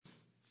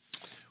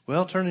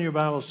Well, turn in your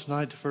Bibles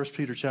tonight to 1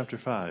 Peter chapter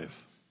 5.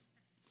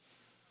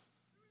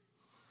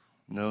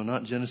 No,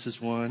 not Genesis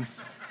 1.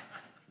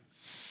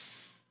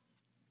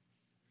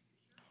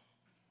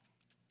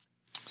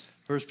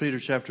 1 Peter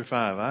chapter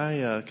 5.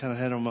 I kind of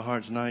had on my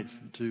heart tonight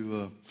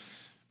for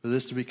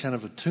this to be kind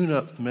of a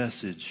tune-up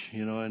message,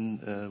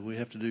 and we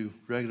have to do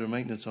regular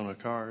maintenance on our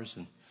cars,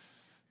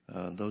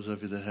 and those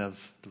of you that have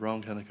the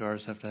wrong kind of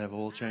cars have to have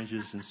oil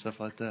changes and stuff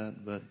like that.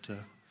 But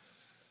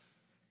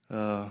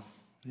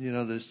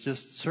there's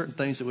just certain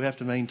things that we have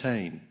to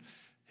maintain.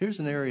 Here's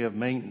an area of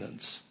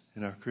maintenance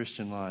in our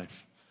Christian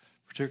life,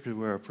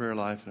 particularly where our prayer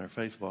life and our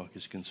faith walk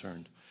is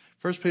concerned.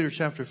 1 Peter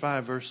chapter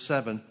 5, verse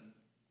 7,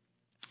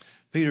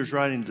 Peter's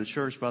writing to the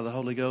church by the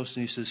Holy Ghost,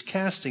 and he says,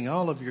 casting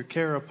all of your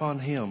care upon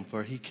him,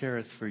 for he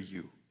careth for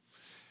you.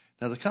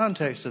 Now the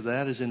context of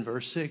that is in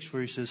verse 6,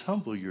 where he says,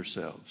 humble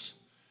yourselves,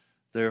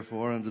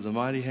 therefore, under the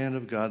mighty hand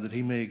of God, that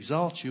he may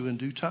exalt you in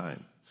due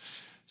time.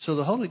 So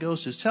the Holy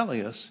Ghost is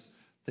telling us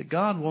that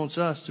God wants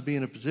us to be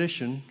in a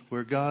position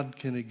where God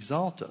can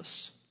exalt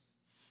us.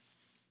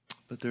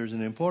 But there's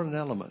an important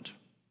element.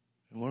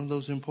 And one of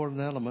those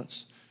important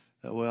elements,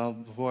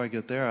 before I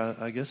get there,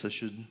 I guess I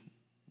should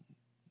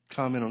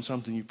comment on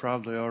something you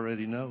probably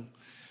already know.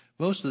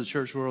 Most of the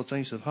church world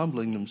thinks of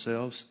humbling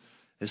themselves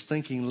as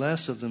thinking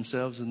less of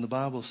themselves than the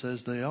Bible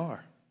says they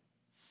are.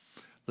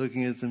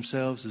 Looking at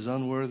themselves as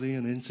unworthy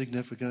and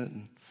insignificant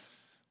and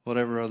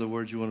whatever other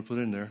words you want to put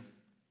in there.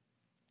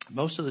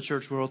 Most of the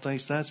church world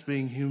thinks that's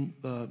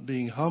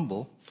being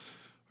humble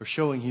or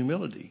showing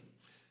humility.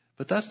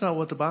 But that's not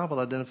what the Bible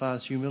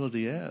identifies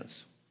humility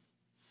as.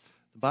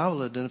 The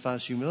Bible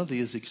identifies humility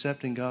as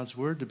accepting God's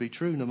word to be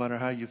true no matter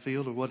how you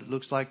feel or what it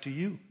looks like to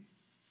you.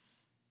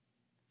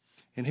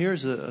 And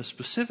here's a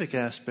specific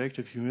aspect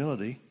of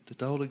humility that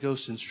the Holy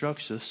Ghost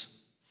instructs us.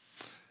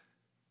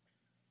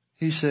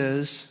 He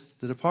says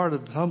that a part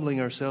of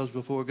humbling ourselves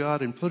before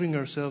God and putting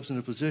ourselves in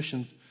a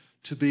position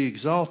to be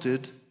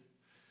exalted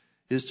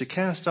is to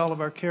cast all of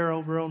our care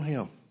over on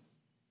him.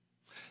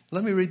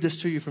 Let me read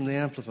this to you from the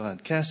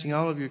Amplified. Casting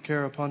all of your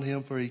care upon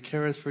him, for he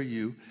careth for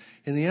you.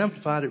 In the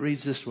Amplified, it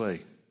reads this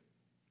way.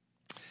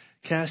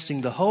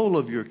 Casting the whole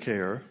of your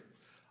care,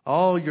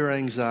 all your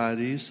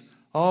anxieties,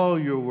 all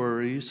your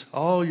worries,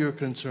 all your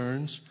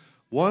concerns,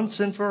 once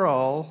and for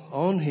all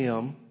on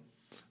him,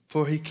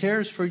 for he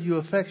cares for you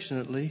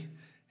affectionately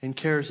and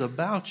cares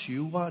about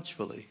you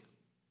watchfully.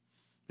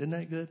 Isn't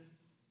that good?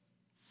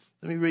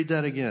 Let me read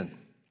that again.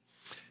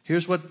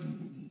 Here's what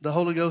the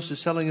Holy Ghost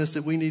is telling us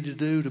that we need to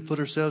do to put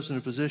ourselves in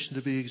a position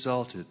to be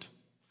exalted.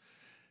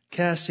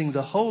 Casting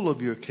the whole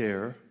of your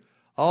care,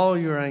 all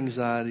your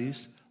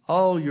anxieties,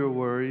 all your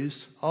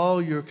worries,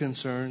 all your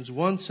concerns,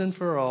 once and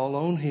for all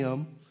on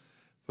him,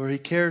 for he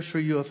cares for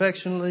you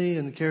affectionately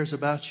and cares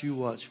about you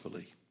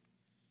watchfully.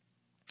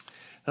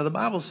 Now the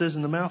Bible says,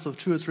 in the mouth of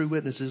 2 or 3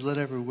 witnesses, let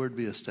every word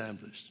be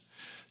established.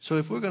 So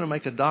if we're going to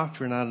make a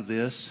doctrine out of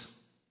this,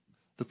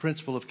 the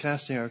principle of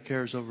casting our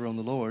cares over on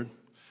the Lord,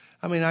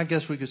 I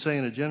guess we could say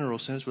in a general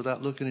sense,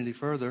 without looking any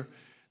further,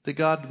 that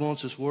God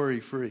wants us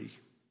worry-free.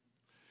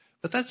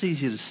 But that's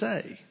easy to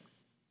say.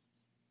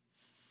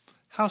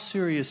 How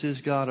serious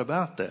is God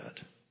about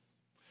that?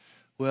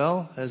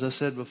 Well, as I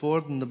said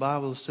before, the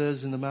Bible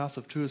says, in the mouth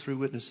of 2 or 3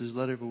 witnesses,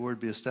 let every word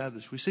be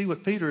established. We see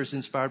what Peter is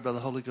inspired by the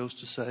Holy Ghost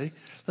to say.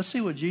 Let's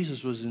see what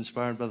Jesus was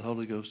inspired by the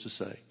Holy Ghost to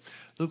say.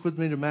 Look with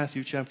me to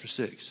Matthew chapter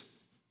 6.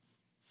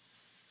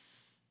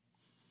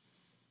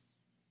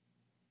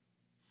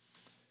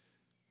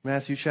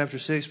 Matthew chapter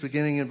 6,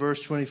 beginning in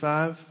verse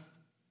 25.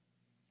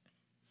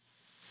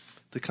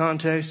 The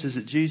context is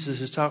that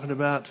Jesus is talking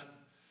about,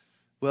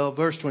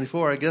 verse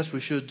 24. I guess we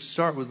should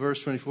start with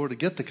verse 24 to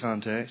get the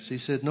context. He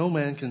said, no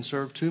man can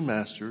serve 2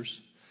 masters,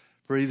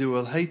 for either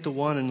will hate the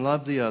one and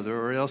love the other,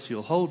 or else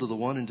you'll hold to the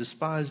one and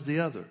despise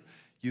the other.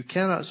 You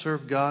cannot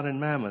serve God and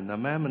mammon. Now,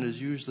 mammon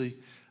is usually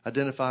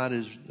identified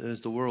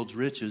as the world's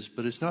riches,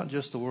 but it's not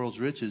just the world's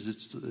riches.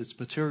 It's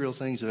material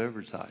things of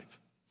every type.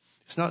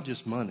 It's not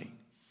just money.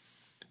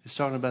 It's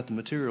talking about the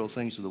material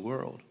things of the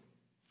world.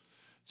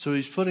 So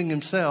he's putting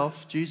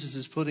himself, Jesus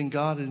is putting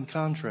God in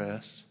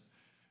contrast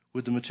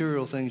with the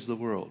material things of the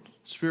world.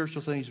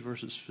 Spiritual things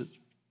versus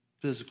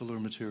physical or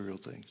material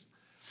things.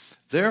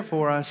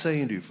 Therefore I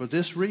say unto you, for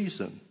this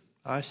reason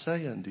I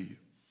say unto you,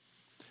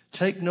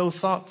 take no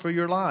thought for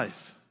your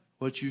life,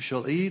 what you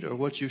shall eat or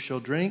what you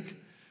shall drink,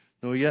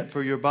 nor yet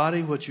for your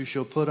body what you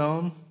shall put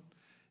on.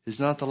 Is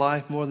not the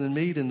life more than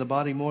meat and the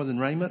body more than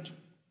raiment?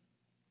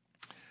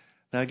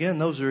 Now again,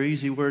 those are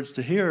easy words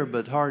to hear,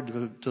 but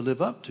hard to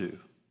live up to.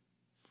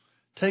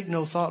 Take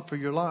no thought for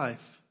your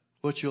life,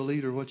 what you'll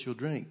eat or what you'll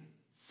drink.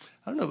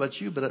 I don't know about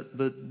you,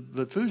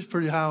 but food's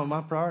pretty high on my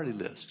priority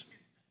list.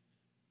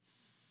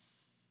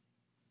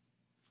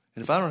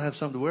 And if I don't have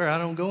something to wear, I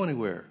don't go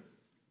anywhere.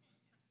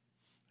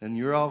 And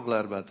you're all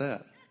glad about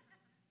that.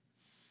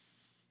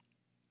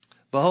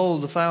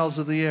 Behold the fowls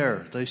of the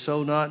air. They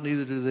sow not,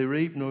 neither do they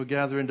reap, nor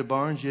gather into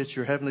barns, yet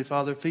your heavenly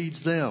Father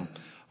feeds them.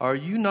 Are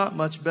you not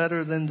much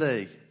better than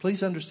they?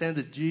 Please understand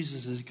that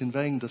Jesus is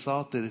conveying the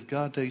thought that if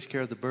God takes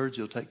care of the birds,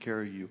 he'll take care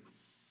of you.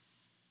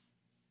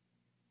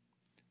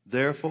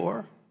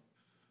 Therefore,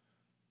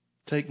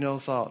 take no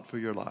thought for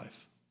your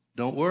life.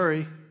 Don't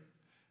worry.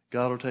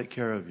 God will take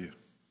care of you.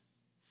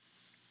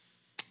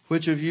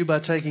 Which of you, by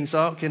taking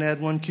thought, can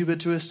add 1 cubit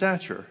to his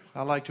stature?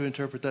 I like to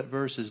interpret that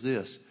verse as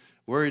this.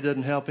 Worry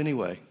doesn't help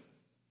anyway.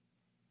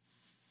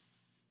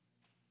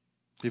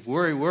 If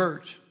worry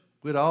worked,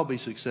 we'd all be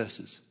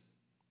successes.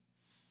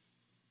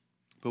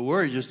 But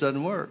worry just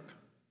doesn't work.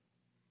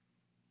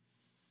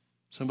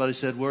 Somebody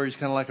said worry's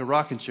kind of like a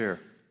rocking chair.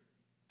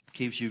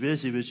 Keeps you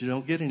busy, but you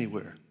don't get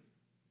anywhere.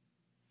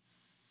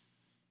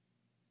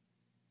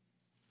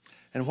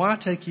 And why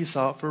take you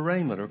thought for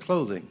raiment or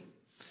clothing?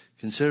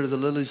 Consider the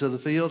lilies of the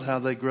field, how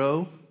they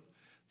grow.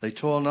 They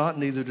toil not,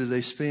 neither do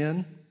they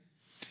spin.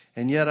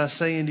 And yet I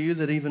say unto you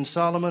that even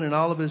Solomon in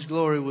all of his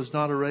glory was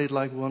not arrayed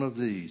like one of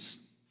these.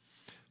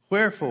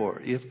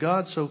 Wherefore, if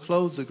God so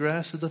clothes the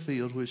grass of the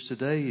field, which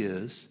today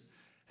is,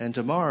 and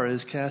tomorrow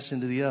is cast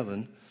into the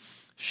oven,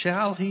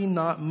 shall he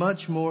not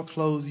much more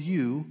clothe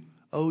you,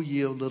 O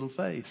ye of little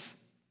faith?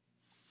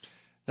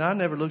 Now, I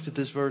never looked at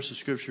this verse of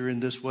Scripture in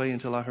this way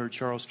until I heard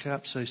Charles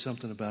Capps say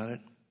something about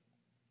it.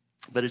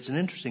 But it's an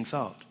interesting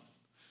thought.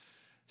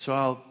 So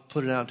I'll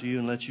put it out to you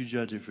and let you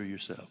judge it for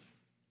yourself.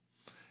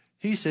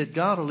 He said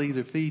God will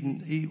even feed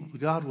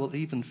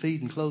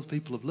and clothe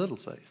people of little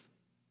faith.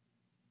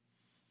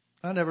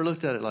 I never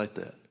looked at it like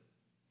that.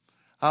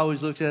 I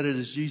always looked at it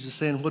as Jesus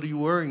saying, what are you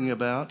worrying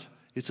about?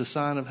 It's a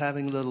sign of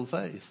having little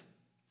faith.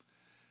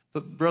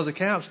 But Brother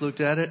Capps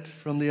looked at it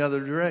from the other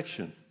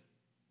direction.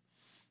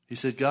 He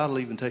said God will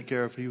even take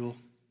care of people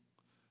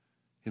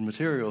in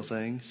material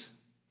things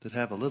that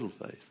have a little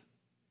faith.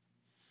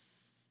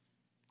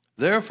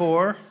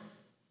 Therefore,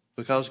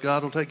 because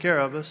God will take care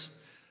of us,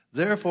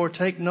 therefore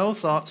take no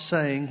thought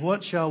saying,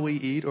 what shall we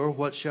eat or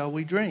what shall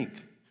we drink?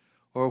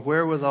 Or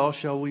wherewithal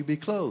shall we be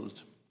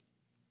clothed?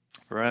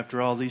 For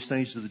after all these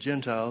things do the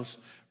Gentiles,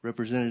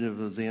 representative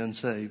of the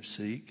unsaved,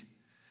 seek.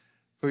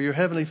 For your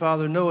heavenly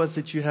Father knoweth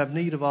that you have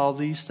need of all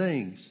these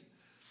things.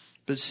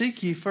 But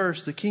seek ye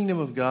first the kingdom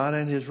of God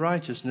and his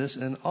righteousness,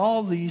 and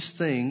all these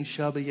things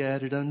shall be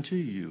added unto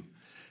you.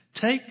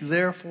 Take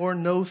therefore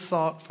no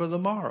thought for the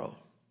morrow.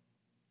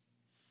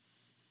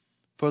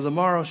 For the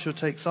morrow shall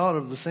take thought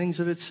of the things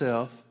of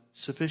itself.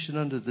 Sufficient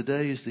unto the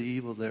day is the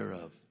evil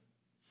thereof.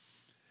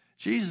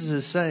 Jesus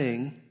is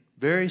saying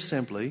very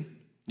simply,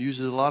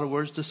 uses a lot of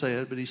words to say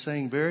it, but he's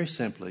saying very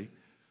simply,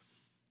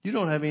 you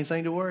don't have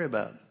anything to worry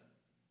about.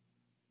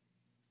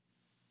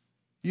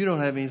 You don't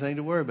have anything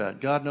to worry about.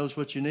 God knows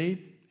what you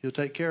need. He'll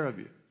take care of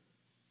you.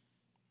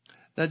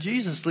 Now,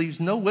 Jesus leaves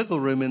no wiggle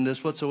room in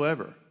this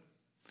whatsoever.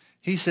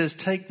 He says,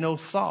 take no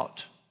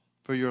thought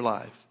for your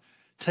life.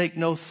 Take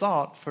no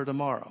thought for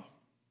tomorrow.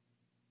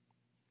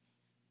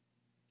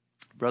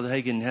 Brother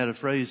Hagin had a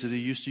phrase that he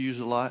used to use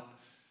a lot.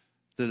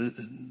 That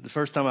the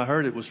first time I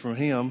heard it was from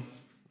him.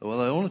 Well,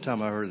 the only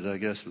time I heard it, I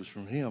guess, was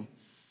from him.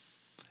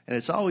 And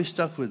it's always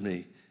stuck with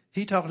me.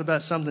 He talked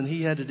about something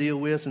he had to deal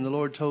with, and the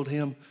Lord told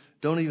him,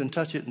 don't even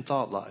touch it in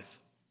thought life.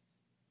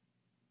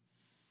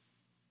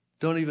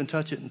 Don't even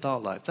touch it in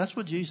thought life. That's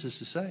what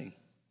Jesus is saying.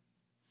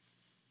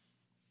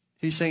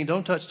 He's saying,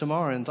 don't touch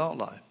tomorrow in thought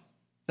life.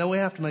 Now, we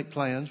have to make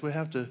plans. We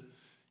have to,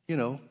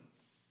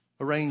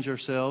 arrange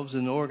ourselves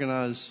and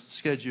organize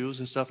schedules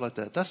and stuff like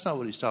that. That's not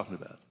what he's talking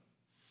about.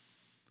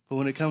 But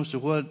when it comes to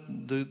what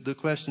the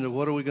question of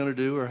what are we going to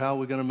do or how are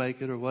we going to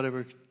make it or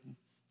whatever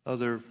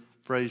other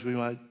phrase we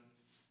might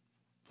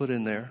put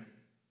in there,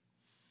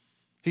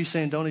 he's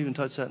saying don't even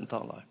touch that in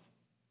thought life.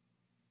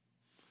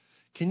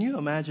 Can you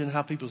imagine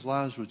how people's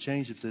lives would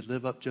change if they'd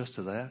live up just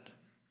to that?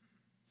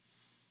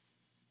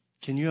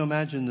 Can you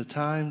imagine the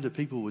time that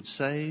people would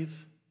save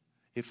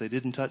if they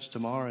didn't touch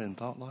tomorrow in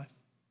thought life?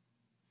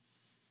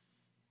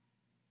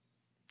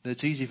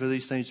 It's easy for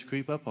these things to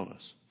creep up on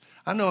us.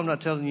 I know I'm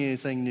not telling you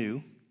anything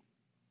new.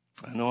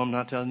 I know I'm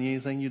not telling you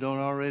anything you don't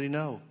already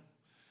know.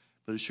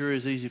 But it sure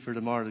is easy for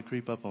tomorrow to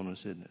creep up on us,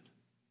 isn't it? It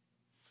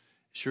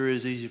sure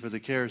is easy for the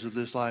cares of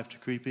this life to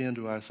creep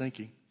into our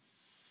thinking.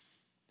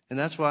 And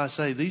that's why I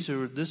say this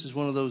is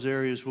one of those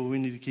areas where we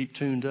need to keep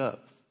tuned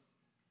up.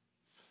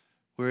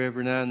 Where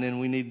every now and then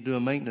we need to do a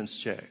maintenance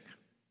check.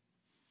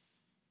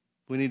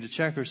 We need to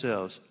check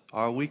ourselves.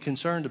 Are we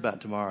concerned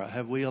about tomorrow?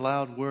 Have we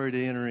allowed worry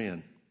to enter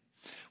in?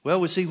 Well,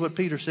 we see what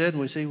Peter said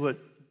and we see what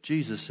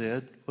Jesus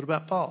said. What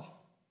about Paul?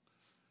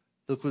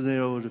 Look with me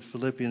over to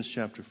Philippians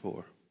chapter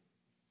 4.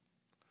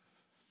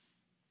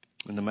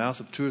 In the mouth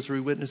of 2 or 3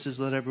 witnesses,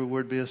 let every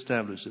word be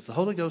established. If the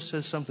Holy Ghost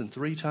says something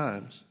 3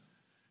 times,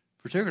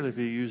 particularly if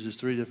he uses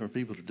 3 different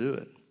people to do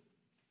it,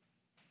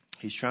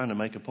 he's trying to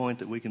make a point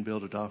that we can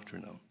build a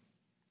doctrine on.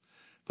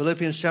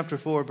 Philippians chapter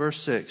 4,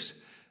 verse 6.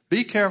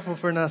 Be careful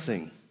for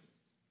nothing.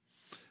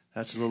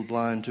 That's a little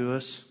blind to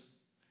us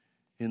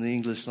in the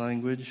English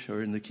language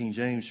or in the King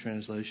James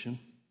translation.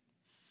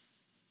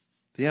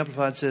 The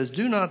Amplified says,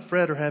 do not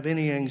fret or have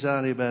any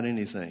anxiety about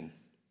anything,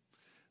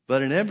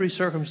 but in every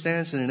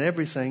circumstance and in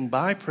everything,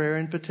 by prayer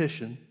and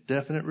petition,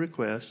 definite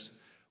requests,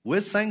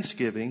 with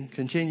thanksgiving,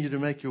 continue to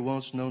make your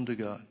wants known to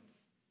God.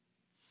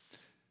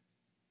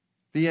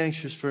 Be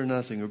anxious for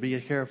nothing, or be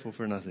careful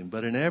for nothing,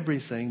 but in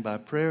everything, by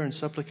prayer and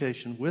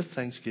supplication with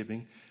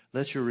thanksgiving,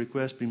 let your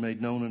requests be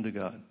made known unto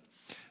God.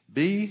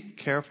 Be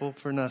careful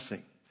for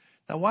nothing.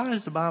 Now, why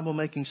is the Bible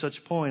making such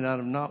a point out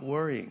of not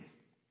worrying?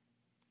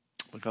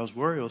 Because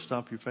worry will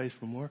stop your faith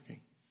from working.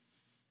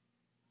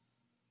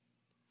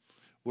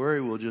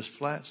 Worry will just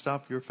flat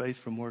stop your faith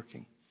from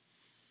working.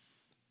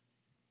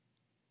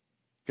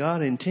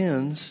 God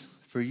intends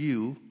for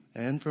you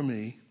and for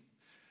me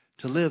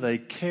to live a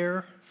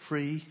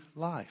carefree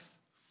life.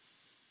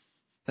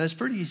 Now, it's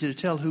pretty easy to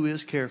tell who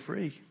is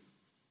carefree.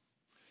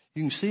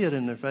 You can see it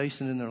in their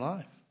face and in their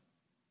life.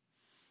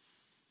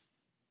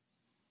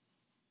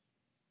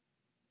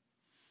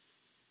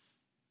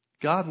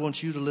 God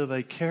wants you to live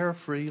a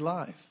carefree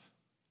life.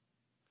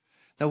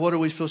 Now, what are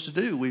we supposed to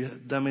do?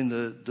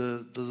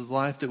 The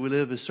life that we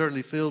live is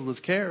certainly filled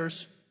with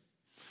cares.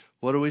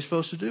 What are we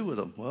supposed to do with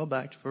them? Well,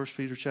 back to 1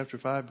 Peter chapter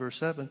 5, verse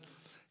 7.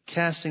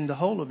 Casting the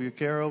whole of your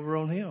care over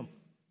on Him.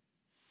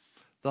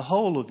 The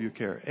whole of your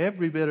care,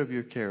 every bit of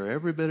your care,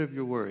 every bit of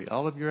your worry,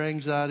 all of your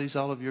anxieties,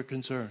 all of your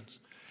concerns.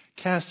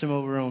 Cast them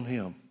over on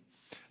Him.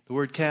 The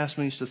word cast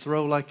means to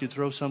throw like you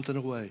throw something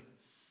away,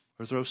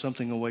 or throw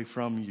something away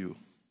from you.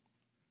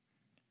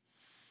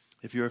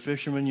 If you're a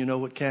fisherman, you know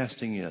what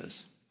casting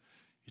is.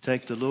 You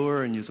take the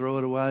lure and you throw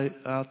it away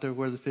out there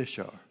where the fish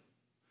are.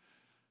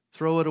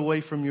 Throw it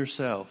away from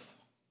yourself.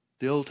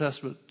 The Old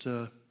Testament,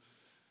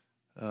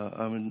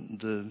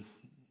 the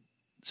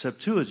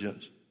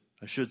Septuagint,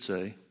 I should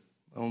say,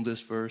 on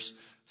this verse,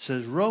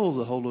 says, roll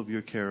the whole of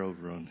your care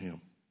over on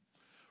Him.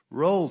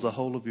 Roll the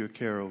whole of your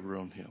care over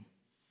on Him.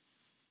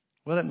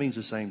 Well, that means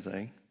the same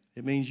thing.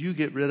 It means you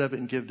get rid of it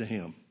and give to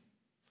Him.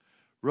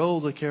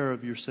 Roll the care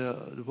of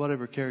yourself,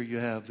 whatever care you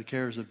have, the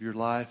cares of your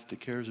life, the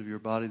cares of your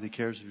body, the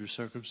cares of your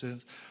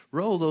circumstance.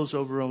 Roll those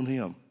over on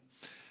Him.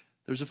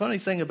 There's a funny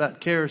thing about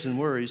cares and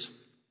worries.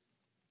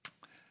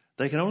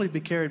 They can only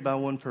be carried by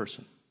one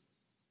person.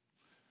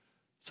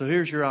 So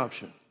here's your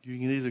option. You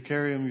can either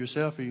carry them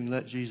yourself or you can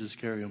let Jesus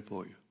carry them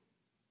for you.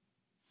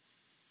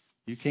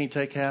 You can't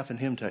take half and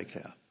Him take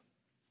half.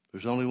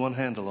 There's only one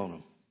handle on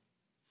them.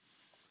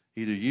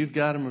 Either you've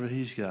got them or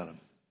He's got them.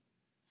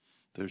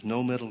 There's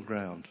no middle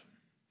ground.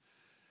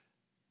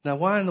 Now,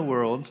 why in the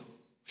world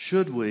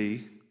should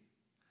we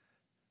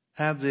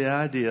have the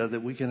idea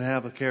that we can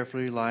have a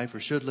carefree life or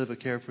should live a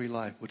carefree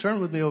life? Well, turn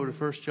with me over to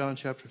 1 John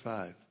chapter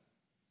 5.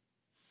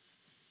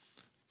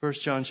 1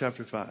 John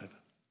chapter 5.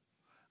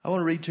 I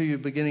want to read to you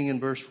beginning in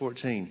verse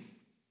 14.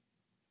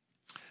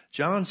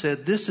 John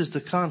said, this is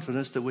the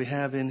confidence that we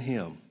have in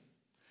Him,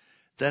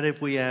 that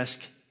if we ask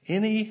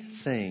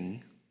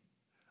anything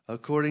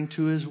according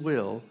to His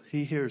will,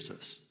 He hears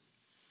us.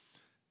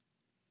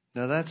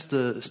 Now that's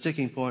the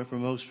sticking point for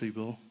most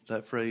people,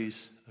 that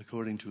phrase,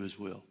 according to His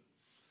will.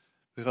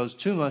 Because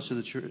too much of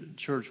the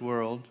church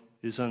world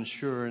is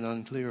unsure and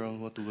unclear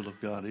on what the will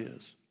of God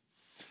is.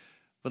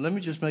 But let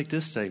me just make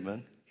this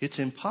statement. It's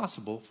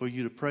impossible for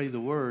you to pray the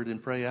word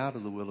and pray out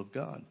of the will of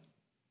God.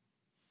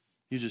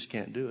 You just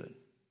can't do it.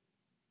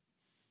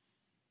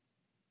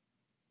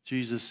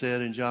 Jesus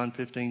said in John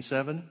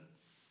 15:7,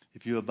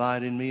 if you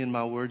abide in me and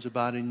my words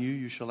abide in you,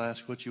 you shall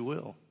ask what you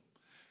will.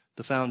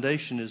 The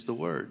foundation is the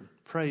word.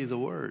 Pray the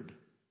word.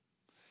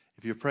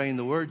 If you're praying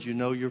the word, you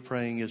know you're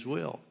praying His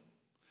will.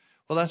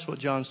 Well, that's what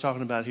John's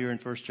talking about here in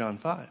 1 John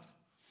 5.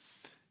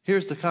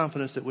 Here's the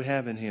confidence that we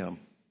have in Him.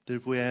 That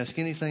if we ask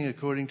anything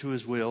according to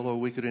His will, or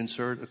we could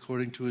insert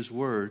according to His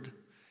word,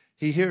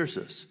 He hears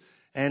us.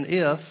 And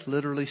if,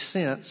 literally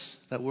since,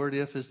 that word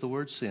if is the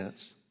word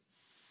since.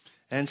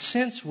 And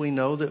since we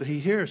know that He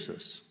hears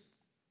us,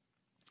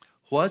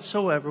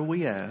 whatsoever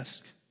we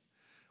ask,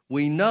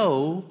 we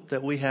know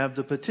that we have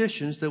the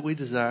petitions that we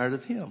desired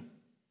of Him.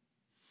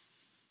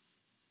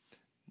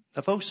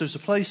 Now, folks, there's a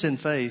place in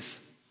faith.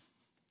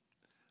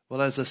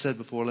 Well, as I said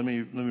before, let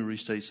me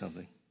restate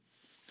something.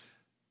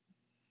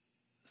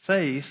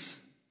 Faith,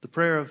 the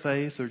prayer of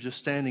faith, or just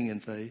standing in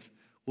faith,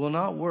 will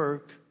not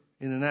work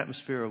in an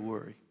atmosphere of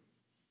worry.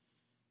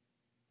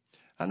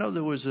 I know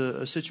there was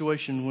a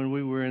situation when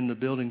we were in the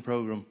building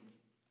program,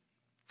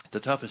 the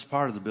toughest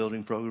part of the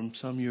building program,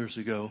 some years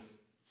ago.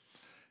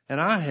 And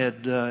I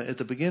had, at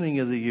the beginning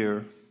of the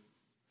year,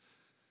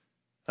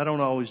 I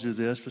don't always do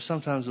this, but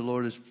sometimes the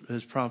Lord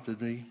has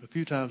prompted me. A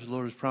few times the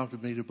Lord has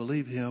prompted me to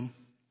believe Him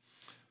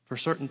for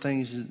certain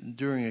things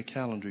during a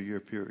calendar year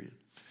period.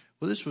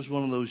 Well, this was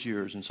one of those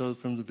years. And so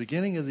from the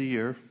beginning of the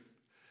year,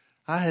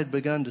 I had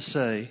begun to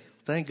say,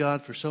 thank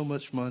God for so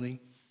much money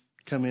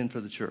come in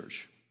for the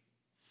church.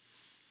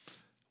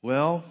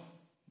 Well,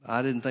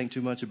 I didn't think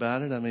too much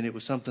about it. I mean, it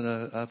was something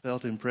I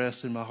felt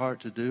impressed in my heart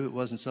to do. It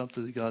wasn't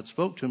something that God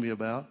spoke to me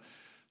about.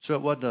 So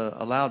it wasn't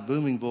a loud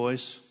booming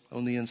voice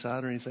on the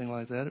inside or anything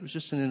like that. It was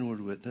just an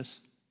inward witness.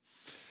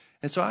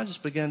 And so I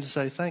just began to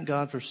say, thank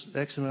God for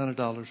X amount of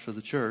dollars for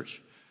the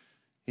church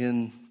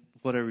in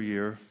whatever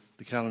year,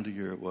 the calendar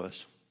year it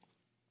was.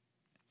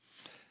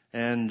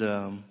 And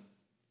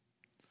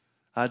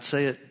I'd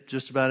say it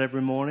just about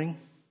every morning.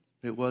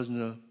 It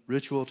wasn't a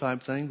ritual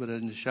type thing, but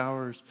in the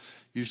showers,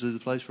 usually the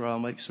place where I'll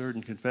make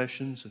certain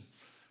confessions and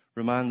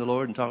remind the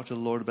Lord and talk to the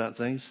Lord about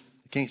things.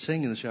 I can't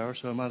sing in the shower,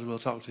 so I might as well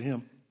talk to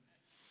him.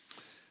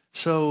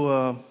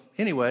 So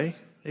anyway,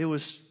 it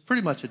was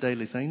pretty much a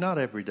daily thing. Not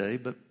every day,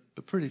 but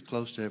pretty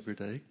close to every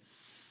day.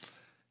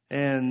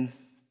 And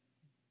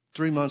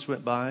 3 months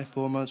went by,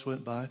 4 months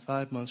went by,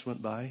 5 months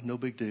went by, no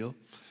big deal.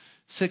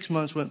 6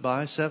 months went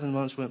by, 7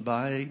 months went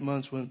by, 8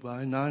 months went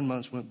by, 9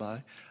 months went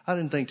by. I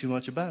didn't think too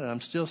much about it.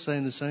 I'm still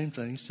saying the same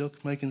thing, still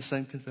making the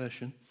same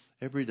confession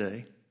every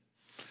day.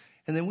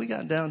 And then we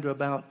got down to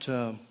about,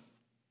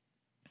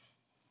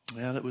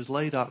 it was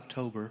late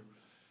October,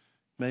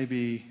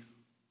 maybe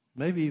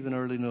even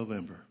early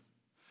November.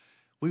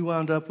 We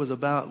wound up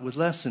with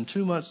less than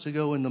 2 months to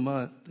go in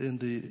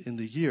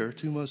the year,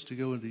 2 months to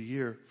go in the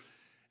year.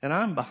 And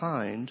I'm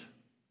behind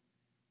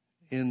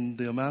in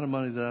the amount of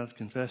money that I've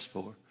confessed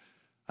for,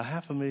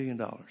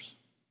 $500,000.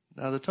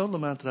 Now, the total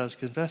amount that I was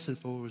confessing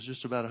for was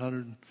just about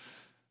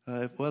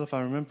if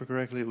I remember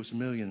correctly, it was $1.5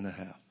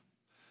 million.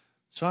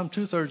 So I'm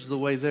 2/3 of the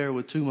way there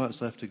with 2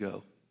 months left to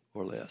go,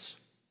 or less.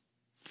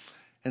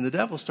 And the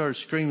devil started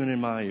screaming in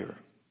my ear.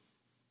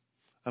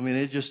 I mean,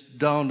 it just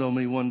dawned on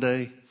me one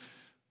day,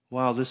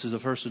 wow, this is the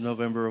 1st of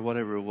November or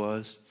whatever it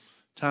was.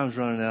 Time's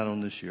running out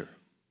on this year.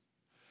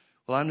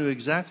 Well, I knew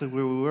exactly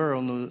where we were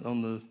on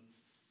the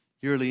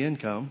yearly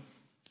income.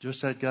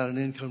 Just had got an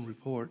income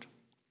report.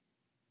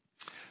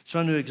 So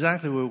I knew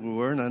exactly where we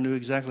were, and I knew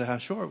exactly how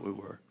short we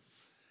were.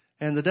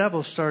 And the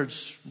devil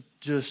starts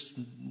just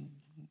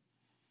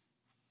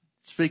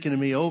speaking to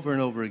me over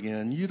and over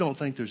again. You don't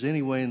think there's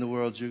any way in the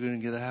world you're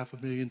going to get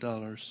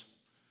 $500,000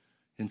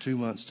 in 2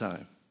 months'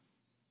 time.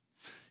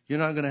 You're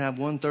not going to have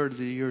 1/3 of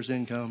the year's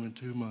income in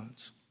 2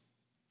 months.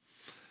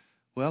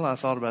 Well, I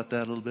thought about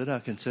that a little bit. I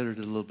considered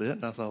it a little bit,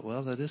 and I thought,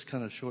 well, that is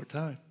kind of a short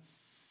time.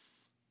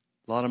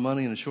 A lot of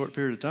money in a short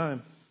period of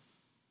time.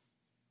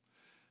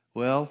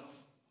 Well,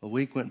 a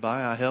week went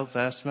by. I held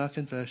fast to my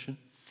confession.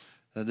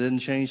 I didn't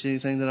change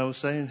anything that I was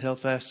saying. Held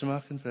fast to my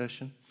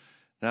confession.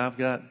 Now I've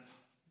got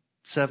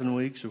 7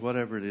 weeks or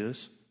whatever it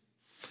is.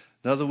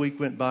 Another week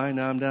went by.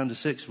 Now I'm down to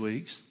 6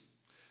 weeks.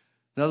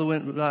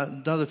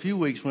 Another few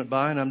weeks went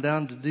by, and I'm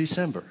down to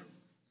December.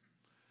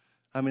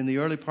 I'm in the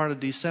early part of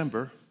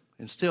December,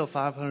 and still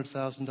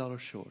 $500,000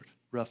 short,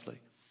 roughly.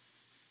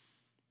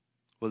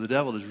 Well, the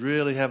devil is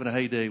really having a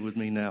heyday with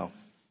me now.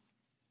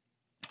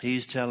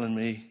 He's telling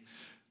me,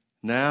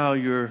 now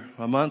you're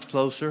a month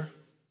closer.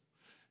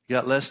 You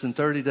got less than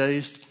 30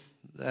 days.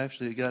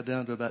 Actually, it got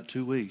down to about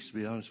 2 weeks, to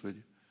be honest with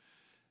you.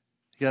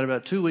 You got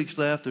about 2 weeks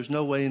left. There's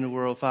no way in the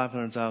world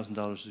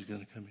 $500,000 is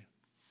going to come in.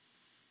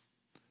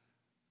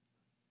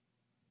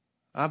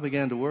 I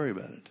began to worry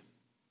about it.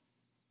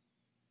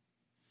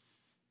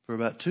 For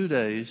about 2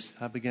 days,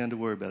 I began to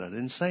worry about it. I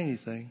didn't say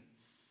anything,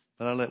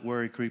 but I let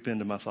worry creep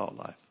into my thought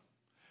life.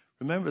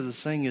 Remember, the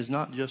thing is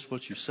not just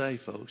what you say,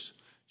 folks.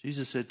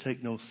 Jesus said,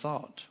 take no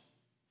thought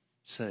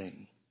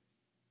saying.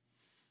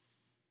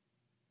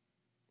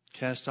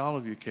 Cast all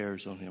of your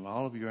cares on him,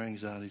 all of your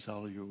anxieties,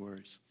 all of your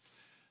worries.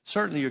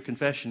 Certainly your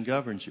confession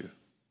governs you,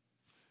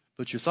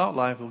 but your thought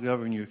life will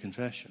govern your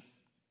confession.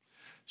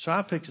 So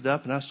I picked it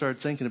up and I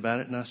started thinking about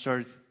it, and I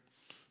started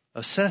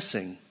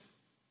assessing.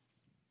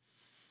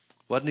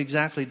 Wasn't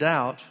exactly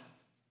doubt,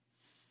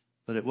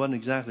 but it wasn't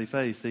exactly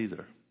faith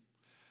either.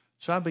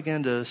 So I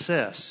began to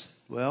assess,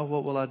 well,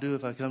 what will I do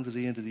if I come to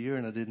the end of the year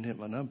and I didn't hit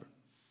my number?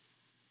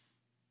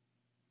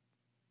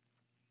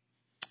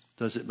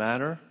 Does it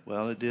matter?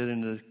 Well, it did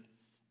in the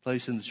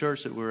place in the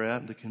church that we're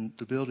at,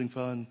 the building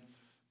fund,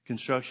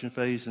 construction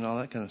phase, and all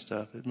that kind of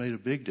stuff. It made a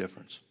big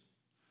difference.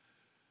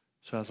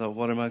 So I thought,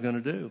 what am I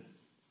going to do?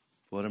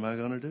 What am I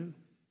going to do?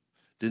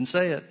 Didn't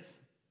say it,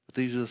 but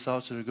these are the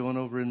thoughts that are going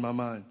over in my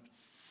mind.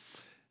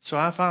 So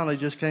I finally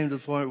just came to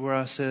the point where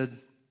I said,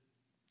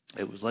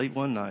 it was late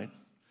one night,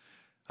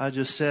 I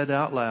just said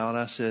out loud,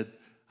 I said,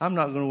 I'm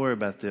not going to worry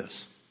about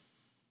this.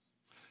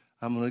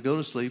 I'm going to go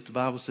to sleep. The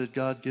Bible said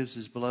God gives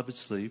his beloved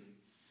sleep.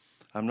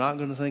 I'm not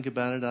going to think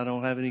about it. I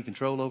don't have any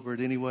control over it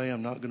anyway.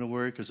 I'm not going to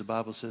worry because the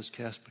Bible says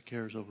cast my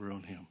cares over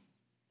on him.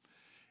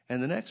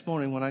 And the next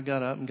morning when I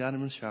got up and got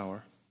in the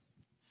shower,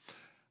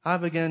 I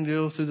began to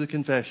go through the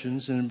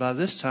confessions, and by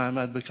this time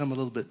I'd become a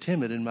little bit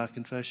timid in my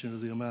confession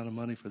of the amount of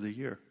money for the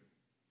year.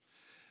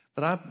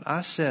 But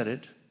I said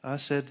it. I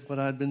said what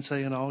I'd been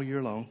saying all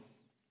year long.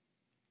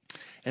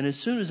 And as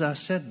soon as I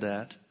said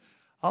that,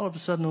 all of a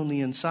sudden on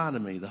the inside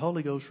of me, the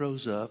Holy Ghost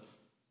rose up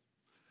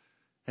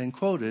and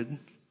quoted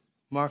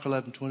Mark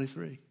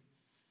 11:23.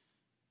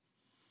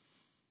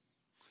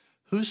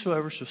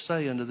 Whosoever shall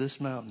say unto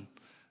this mountain,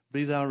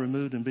 be thou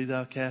removed and be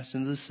thou cast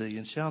into the sea,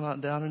 and shall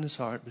not doubt in his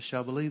heart, but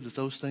shall believe that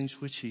those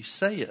things which he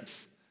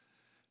saith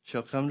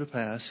shall come to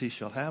pass, he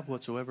shall have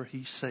whatsoever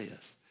he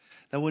saith.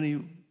 Now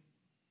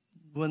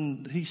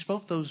when he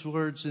spoke those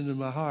words into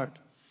my heart,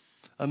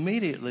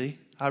 immediately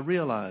I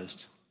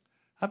realized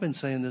I've been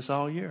saying this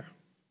all year.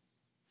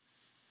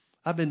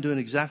 I've been doing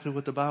exactly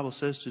what the Bible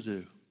says to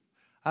do.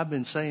 I've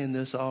been saying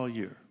this all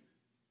year.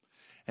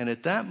 And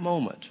at that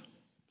moment,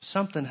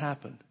 something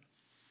happened.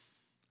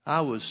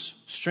 I was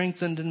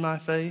strengthened in my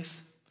faith.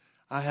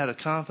 I had a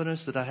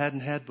confidence that I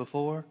hadn't had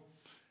before.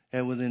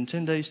 And within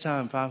 10 days'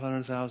 time,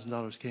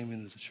 $500,000 came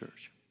into the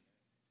church.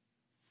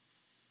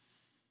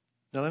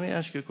 Now let me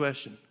ask you a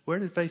question. Where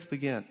did faith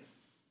begin?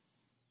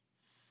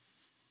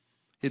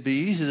 It'd be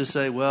easy to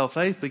say, well,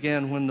 faith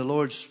began when the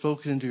Lord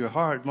spoke into your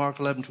heart, Mark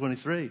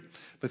 11:23,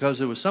 because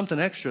there was something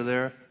extra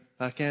there.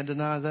 I can't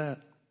deny that.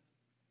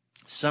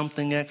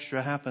 Something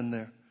extra happened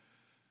there.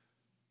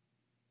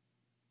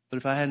 But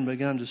if I hadn't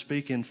begun to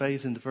speak in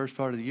faith in the first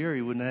part of the year,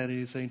 he wouldn't have had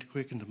anything to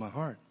quicken to my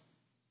heart.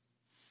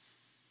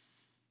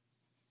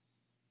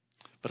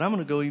 But I'm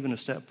going to go even a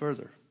step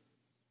further.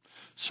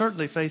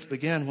 Certainly faith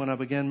began when I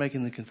began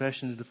making the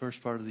confession in the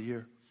first part of the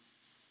year.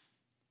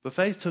 But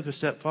faith took a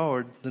step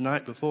forward the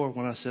night before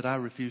when I said, I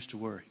refuse to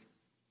worry.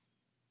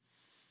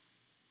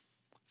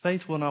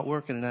 Faith will not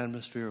work in an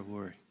atmosphere of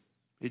worry.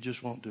 It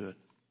just won't do it.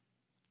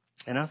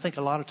 And I think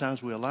a lot of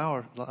times we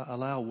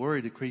allow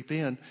worry to creep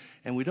in,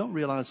 and we don't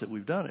realize that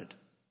we've done it.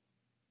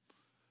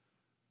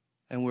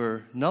 And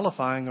we're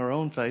nullifying our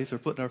own faith or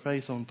putting our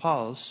faith on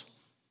pause,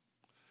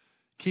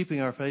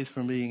 keeping our faith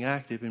from being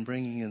active and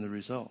bringing in the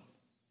result.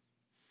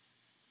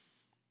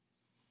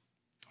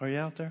 Are you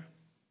out there?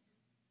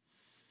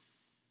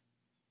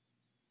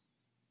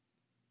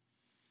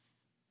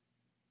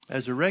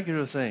 As a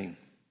regular thing,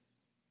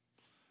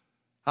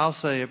 I'll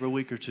say every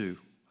week or two,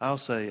 I'll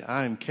say,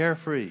 I am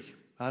carefree.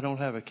 I don't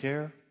have a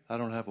care. I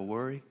don't have a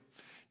worry.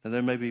 And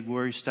there may be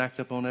worry stacked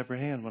up on every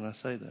hand when I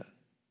say that.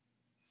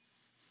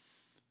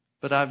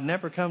 But I've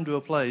never come to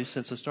a place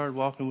since I started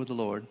walking with the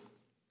Lord.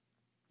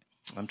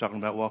 I'm talking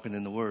about walking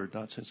in the Word,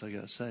 not since I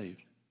got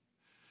saved.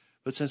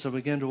 But since I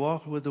began to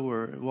walk with the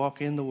Word,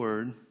 walk in the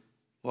Word,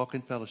 walk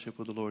in fellowship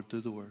with the Lord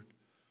through the Word,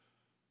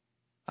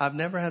 I've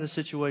never had a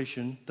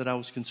situation that I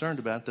was concerned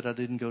about that I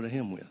didn't go to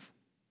Him with.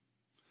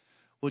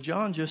 Well,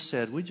 John just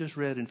said, we just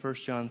read in 1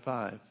 John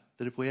 5,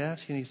 that if we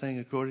ask anything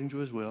according to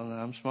His will, and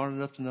I'm smart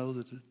enough to know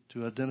that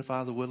to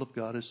identify the will of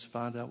God is to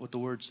find out what the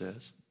Word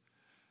says.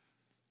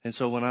 And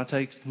so when I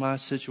take my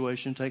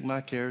situation, take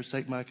my cares,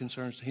 take my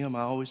concerns to Him,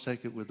 I always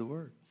take it with the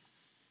Word.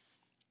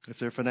 If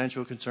they're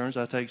financial concerns,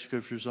 I take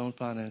scriptures on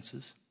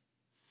finances.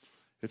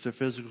 If they're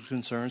physical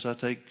concerns, I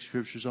take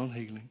scriptures on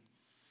healing.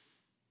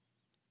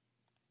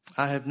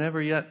 I have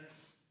never yet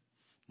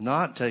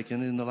not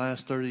taken in the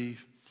last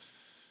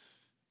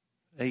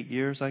 38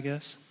 years, I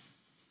guess.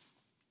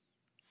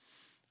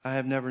 I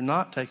have never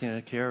not taken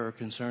a care or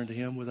concern to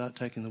Him without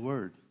taking the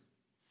Word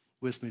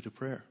with me to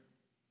prayer.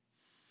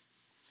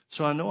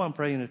 So I know I'm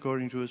praying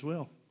according to His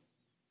will.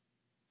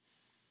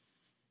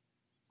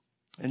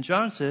 And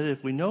John said,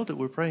 if we know that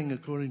we're praying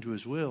according to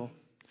His will,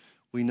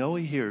 we know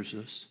He hears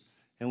us,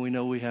 and we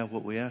know we have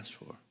what we asked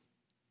for.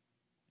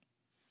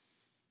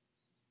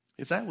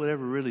 If that would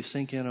ever really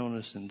sink in on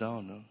us and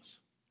dawn on us,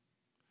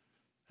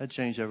 that'd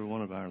change every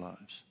one of our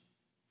lives.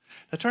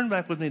 Now turn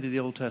back with me to the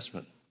Old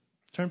Testament.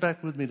 Turn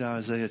back with me to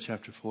Isaiah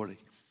chapter 40.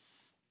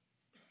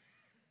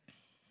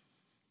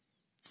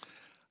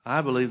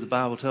 I believe the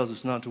Bible tells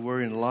us not to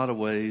worry in a lot of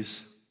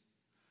ways,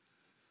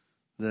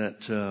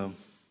 that the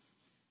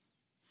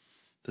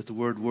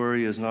word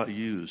worry is not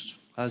used.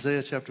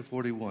 Isaiah chapter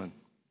 41.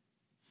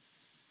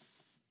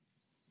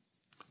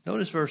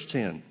 Notice verse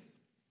 10.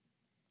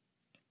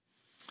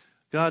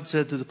 God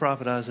said to the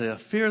prophet Isaiah,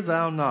 fear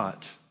thou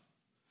not.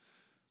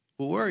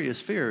 Well, worry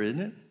is fear, isn't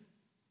it?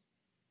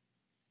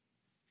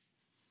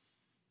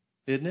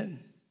 Isn't it?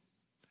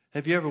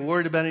 Have you ever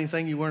worried about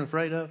anything you weren't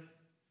afraid of?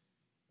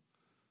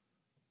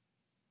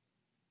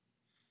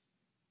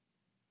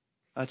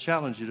 I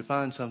challenge you to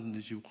find something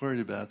that you worried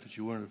about that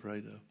you weren't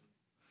afraid of.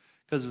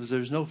 Because if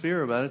there's no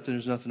fear about it, then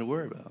there's nothing to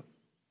worry about.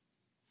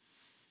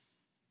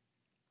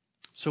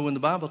 So when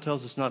the Bible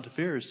tells us not to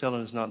fear, it's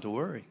telling us not to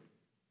worry.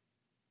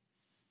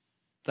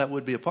 That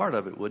would be a part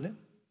of it, wouldn't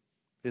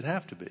it? It'd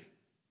have to be.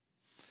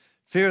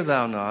 Fear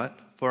thou not,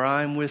 for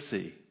I am with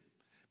thee.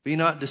 Be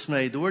not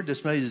dismayed. The word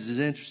dismayed is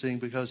interesting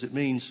because it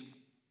means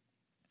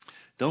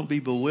don't be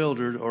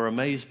bewildered or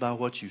amazed by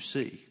what you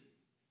see.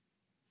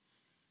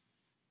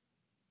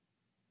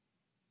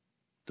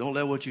 Don't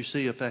let what you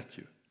see affect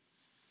you.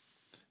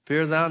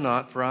 Fear thou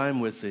not, for I am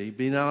with thee.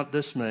 Be not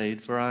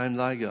dismayed, for I am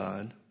thy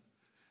God.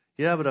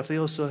 Yeah, but I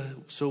feel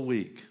so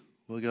weak.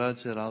 Well, God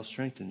said, I'll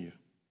strengthen you.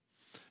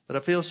 But I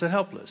feel so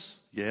helpless.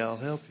 Yeah, I'll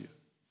help you.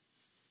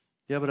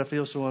 Yeah, but I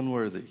feel so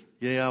unworthy.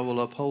 Yeah, I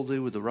will uphold thee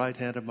with the right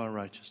hand of my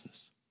righteousness.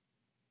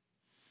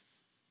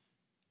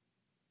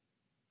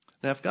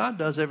 Now, if God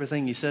does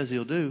everything He says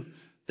He'll do,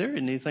 there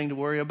isn't anything to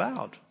worry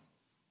about.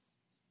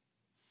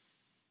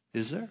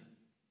 Is there?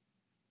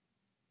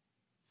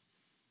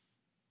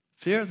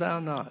 Fear thou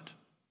not.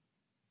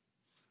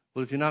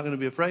 Well, if you're not going to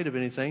be afraid of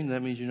anything,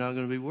 that means you're not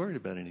going to be worried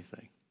about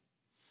anything.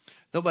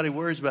 Nobody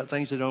worries about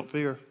things they don't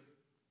fear.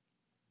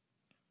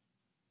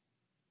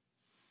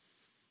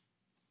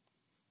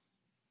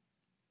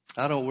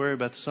 I don't worry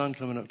about the sun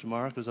coming up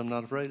tomorrow because I'm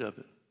not afraid of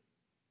it.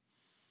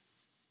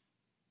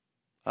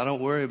 I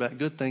don't worry about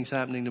good things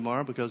happening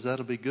tomorrow because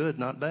that'll be good,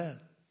 not bad.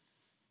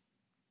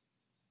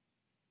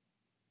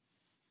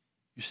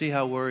 You see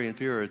how worry and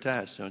fear are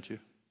attached, don't you?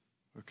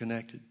 Or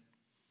connected.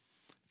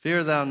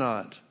 Fear thou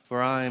not,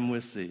 for I am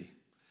with thee.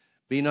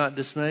 Be not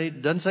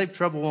dismayed. Doesn't say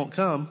trouble won't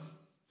come.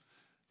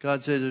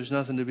 God said there's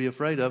nothing to be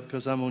afraid of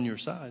because I'm on your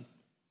side.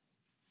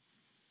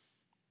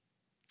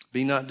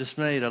 Be not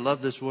dismayed. I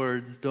love this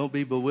word. Don't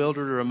be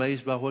bewildered or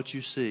amazed by what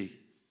you see.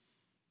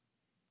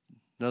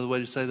 Another way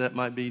to say that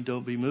might be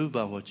don't be moved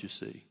by what you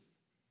see.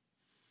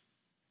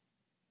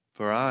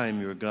 For I am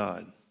your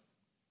God.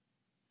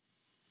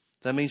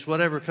 That means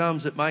whatever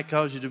comes that might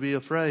cause you to be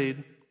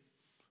afraid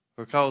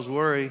or cause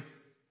worry,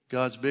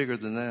 God's bigger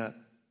than that.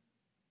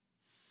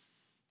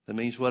 That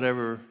means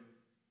whatever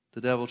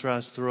the devil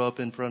tries to throw up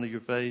in front of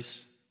your face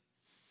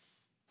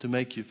to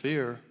make you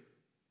fear,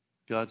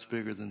 God's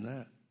bigger than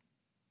that.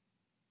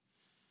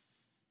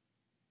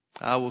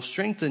 I will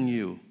strengthen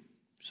you,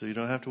 so you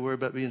don't have to worry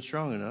about being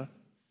strong enough.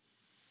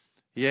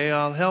 Yea,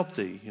 I'll help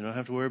thee. You don't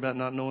have to worry about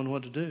not knowing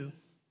what to do.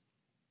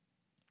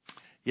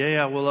 Yea,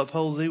 I will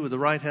uphold thee with the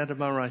right hand of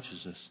my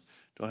righteousness.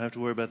 Don't have to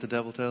worry about the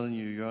devil telling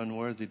you you're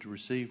unworthy to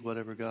receive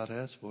whatever God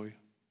has for you.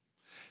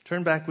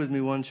 Turn back with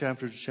me one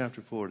chapter to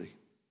chapter 40.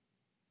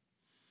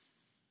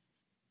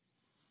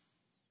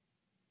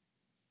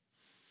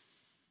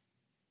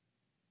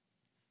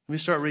 Let me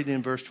start reading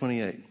in verse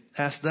 28.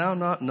 Hast thou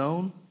not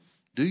known?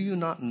 Do you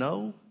not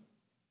know?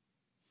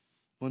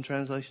 One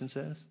translation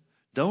says.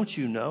 Don't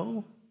you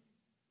know?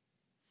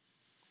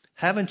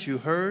 Haven't you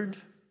heard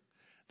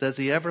that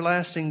the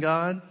everlasting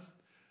God,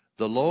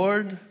 the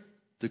Lord,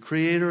 the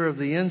creator of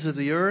the ends of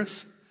the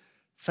earth,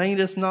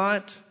 fainteth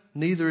not,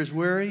 neither is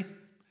weary?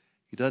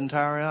 He doesn't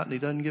tire out and he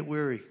doesn't get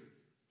weary.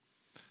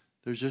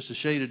 There's just a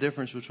shade of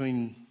difference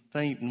between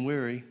faint and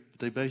weary, but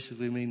they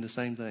basically mean the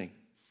same thing.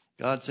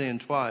 God's saying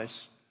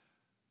twice,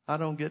 I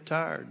don't get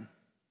tired.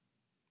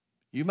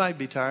 You might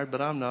be tired,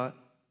 but I'm not.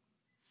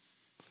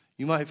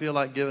 You might feel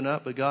like giving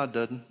up, but God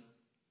doesn't.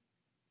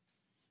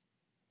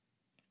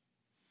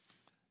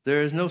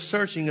 There is no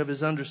searching of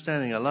his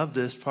understanding. I love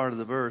this part of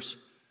the verse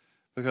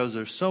because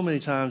there's so many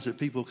times that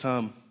people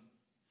come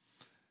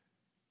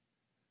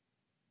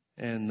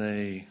and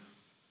I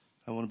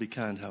want to be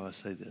kind how I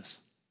say this.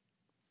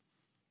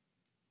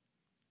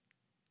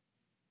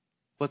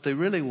 What they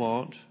really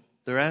want,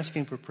 they're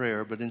asking for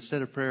prayer, but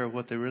instead of prayer,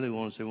 what they really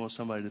want is they want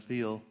somebody to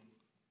feel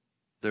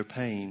their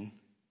pain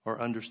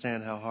or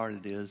understand how hard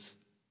it is,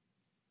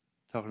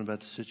 talking about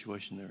the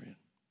situation they're in.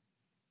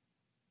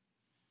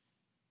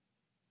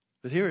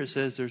 But here it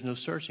says there's no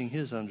searching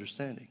his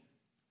understanding.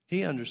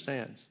 He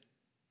understands.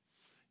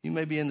 You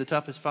may be in the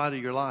toughest fight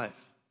of your life.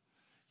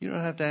 You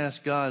don't have to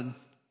ask God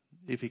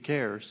if he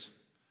cares.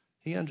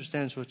 He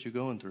understands what you're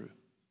going through.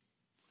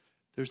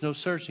 There's no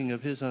searching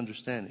of his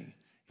understanding.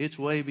 It's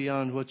way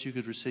beyond what you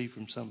could receive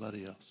from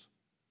somebody else.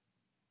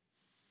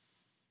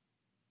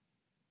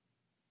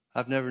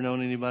 I've never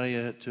known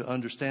anybody to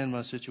understand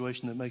my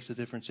situation that makes a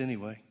difference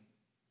anyway.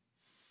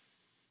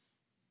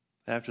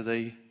 After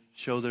they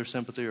show their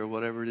sympathy or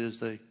whatever it is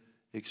they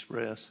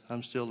express,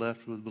 I'm still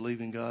left with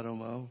believing God on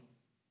my own.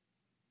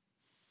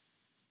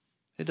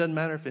 It doesn't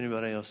matter if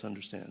anybody else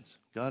understands.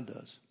 God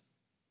does.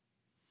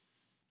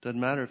 Doesn't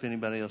matter if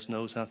anybody else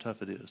knows how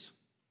tough it is.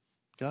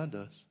 God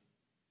does.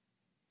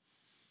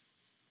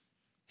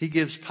 He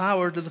gives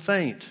power to the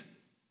faint.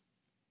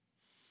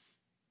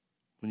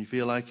 When you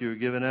feel like you're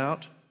giving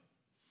out,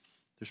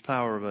 there's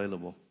power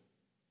available.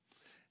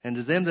 And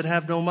to them that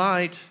have no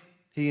might,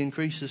 he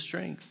increases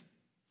strength.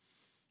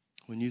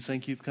 When you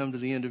think you've come to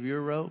the end of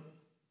your rope,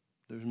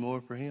 there's more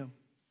for him.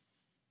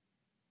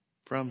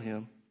 From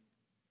him.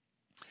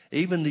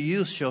 Even the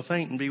youth shall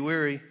faint and be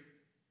weary,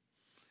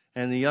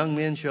 and the young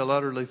men shall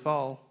utterly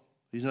fall.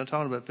 He's not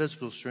talking about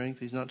physical strength.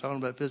 He's not talking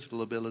about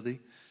physical ability.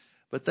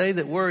 But they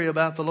that worry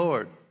about the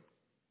Lord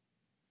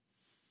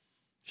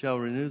shall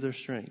renew their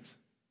strength.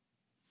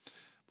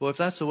 Boy, if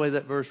that's the way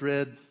that verse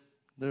read,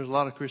 there's a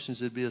lot of Christians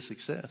that'd be a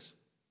success.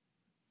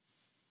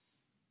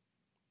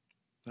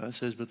 Now it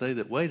says, but they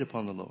that wait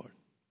upon the Lord.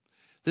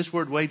 This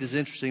word wait is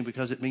interesting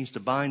because it means to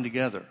bind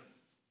together.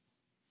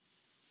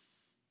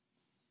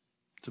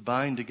 To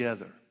bind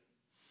together.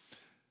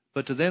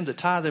 But to them that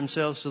tie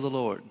themselves to the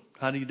Lord.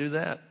 How do you do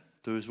that?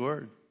 Through his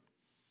word.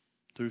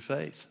 Through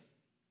faith.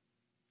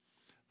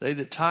 They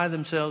that tie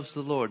themselves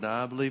to the Lord.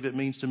 Now, I believe it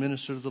means to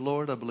minister to the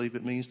Lord. I believe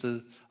it means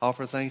to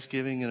offer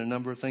thanksgiving and a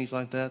number of things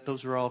like that.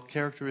 Those are all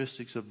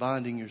characteristics of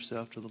binding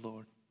yourself to the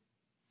Lord.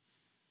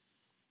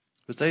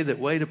 But they that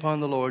wait upon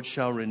the Lord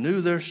shall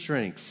renew their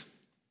strength.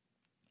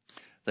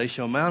 They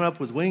shall mount up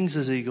with wings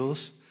as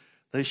eagles.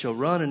 They shall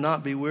run and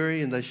not be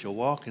weary, and they shall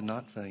walk and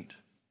not faint.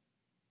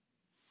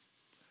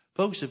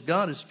 Folks, if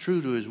God is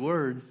true to his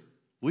word,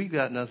 we've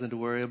got nothing to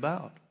worry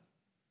about.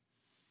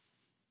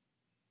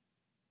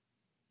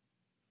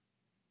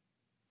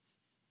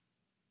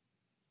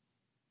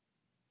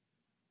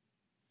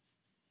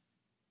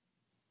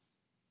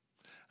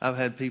 I've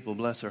had people,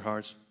 bless their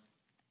hearts,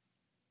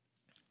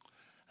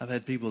 I've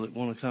had people that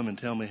want to come and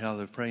tell me how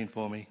they're praying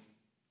for me.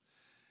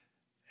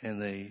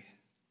 And I'm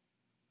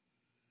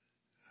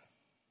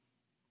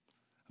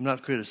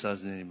not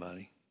criticizing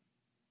anybody.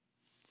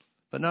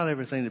 But not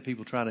everything that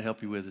people try to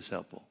help you with is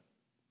helpful.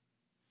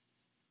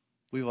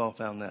 We've all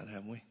found that,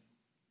 haven't we?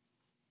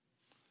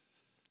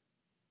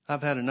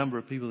 I've had a number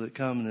of people that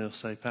come and they'll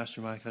say,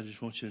 Pastor Mike, I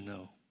just want you to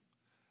know,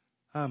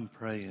 I'm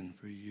praying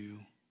for you.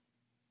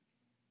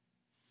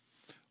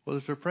 Well,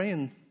 if they're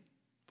praying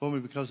for me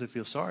because they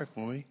feel sorry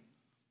for me,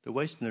 they're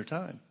wasting their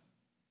time.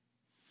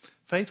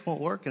 Faith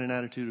won't work in an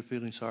attitude of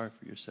feeling sorry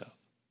for yourself.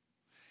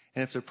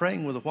 And if they're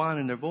praying with a whine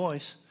in their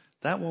voice,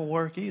 that won't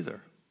work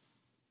either.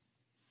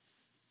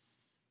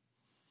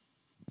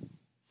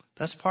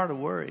 That's part of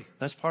worry.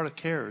 That's part of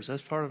cares.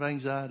 That's part of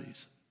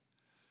anxieties.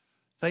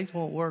 Faith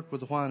won't work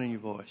with a whine in your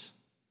voice.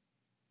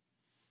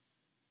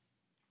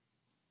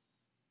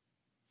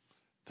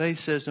 Faith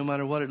says no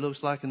matter what it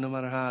looks like and no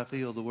matter how I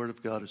feel, the Word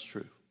of God is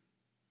true.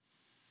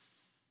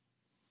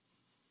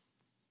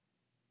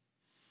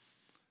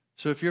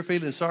 So if you're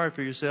feeling sorry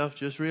for yourself,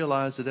 just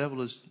realize the devil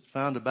has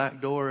found a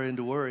back door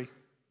into worry.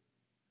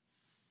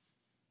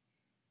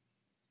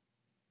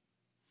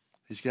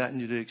 He's gotten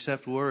you to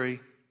accept worry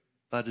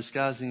by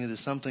disguising it as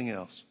something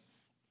else.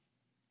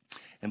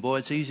 And boy,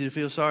 it's easy to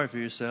feel sorry for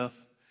yourself.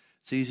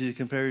 It's easy to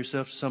compare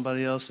yourself to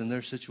somebody else in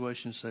their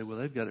situation and say, well,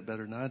 they've got it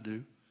better than I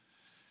do.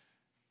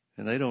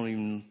 And they don't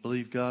even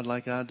believe God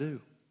like I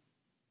do.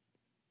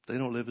 They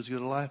don't live as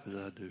good a life as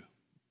I do.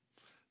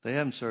 They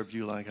haven't served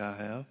you like I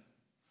have.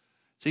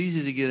 It's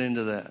easy to get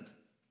into that.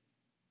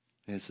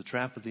 And it's a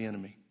trap of the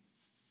enemy.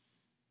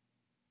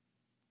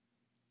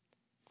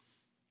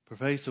 For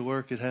faith to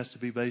work, it has to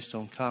be based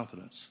on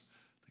confidence.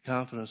 The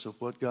confidence of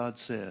what God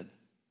said.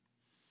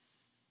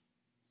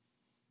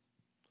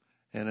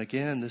 And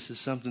again, this is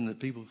something that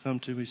people come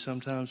to me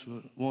sometimes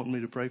wanting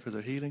me to pray for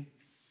their healing.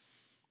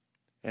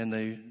 And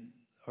they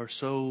are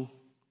so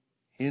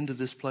into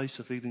this place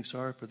of feeling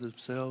sorry for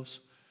themselves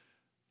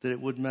that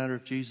it wouldn't matter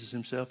if Jesus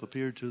himself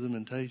appeared to them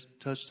and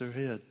touched their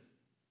head.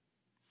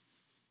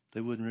 They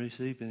wouldn't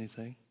receive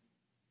anything.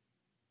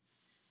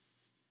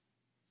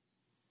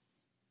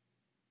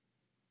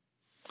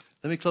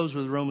 Let me close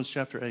with Romans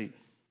chapter 8.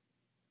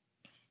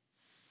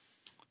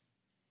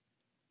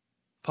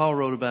 Paul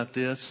wrote about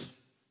this.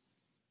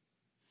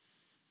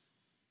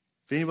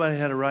 If anybody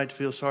had a right to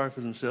feel sorry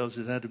for themselves,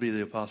 it had to be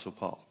the Apostle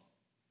Paul.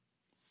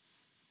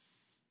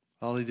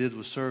 All he did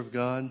was serve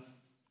God.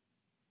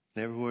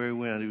 And everywhere he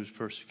went, he was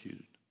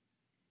persecuted.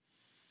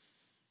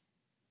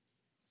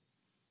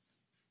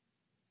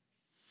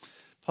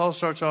 Paul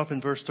starts off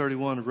in verse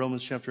 31 of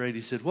Romans chapter 8.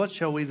 He said, what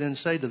shall we then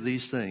say to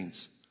these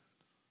things?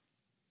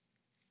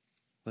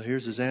 Well,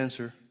 here's his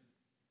answer.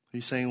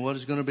 He's saying, what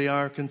is going to be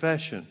our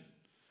confession?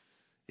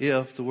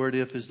 If, the word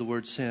if is the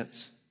word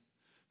since.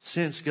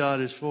 Since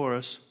God is for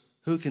us,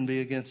 who can be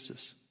against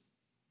us?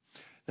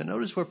 Now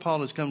notice where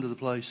Paul has come to the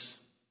place,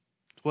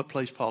 what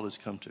place Paul has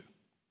come to.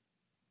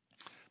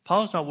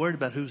 Paul's not worried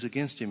about who's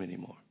against him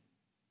anymore.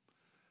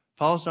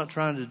 Paul's not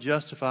trying to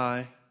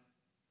justify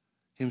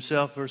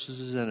himself versus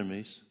his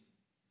enemies.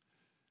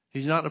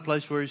 He's not in a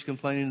place where he's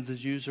complaining that the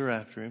Jews are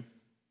after him.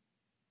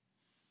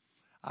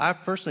 I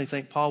personally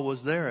think Paul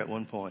was there at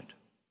one point.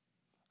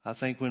 I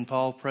think when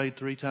Paul prayed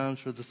 3 times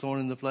for the thorn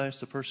in the flesh,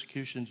 the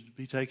persecution to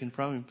be taken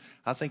from him,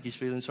 I think he's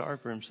feeling sorry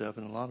for himself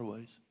in a lot of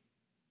ways.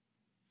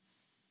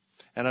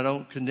 And I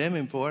don't condemn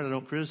him for it. I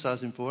don't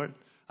criticize him for it.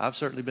 I've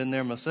certainly been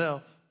there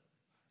myself.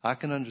 I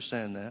can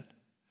understand that.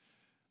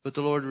 But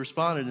the Lord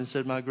responded and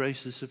said, my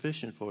grace is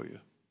sufficient for you.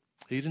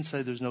 He didn't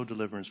say there's no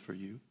deliverance for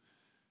you.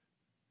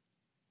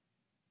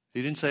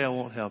 He didn't say I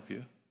won't help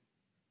you.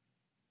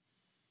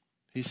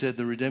 He said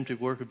the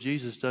redemptive work of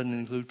Jesus doesn't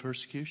include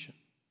persecution.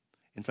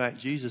 In fact,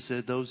 Jesus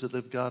said those that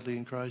live godly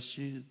in Christ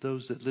Jesus,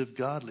 those that live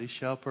godly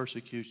shall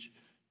persecute you.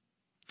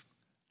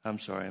 I'm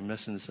sorry, I'm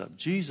messing this up.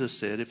 Jesus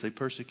said if they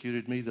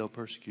persecuted me, they'll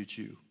persecute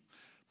you.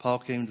 Paul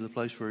came to the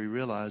place where he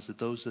realized that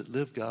those that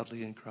live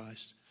godly in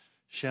Christ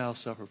shall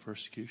suffer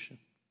persecution.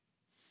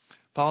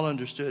 Paul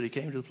understood. He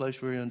came to the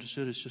place where he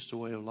understood it's just a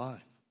way of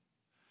life.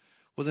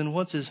 Well, then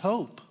what's his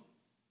hope?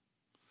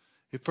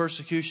 If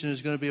persecution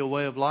is going to be a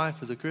way of life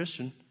for the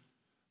Christian,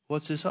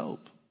 what's his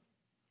hope?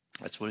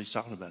 That's what he's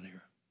talking about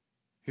here.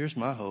 Here's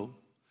my hope.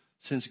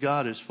 Since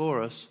God is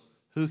for us,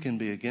 who can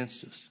be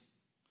against us?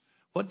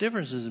 What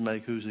difference does it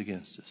make who's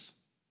against us?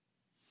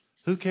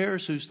 Who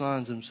cares who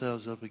lines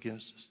themselves up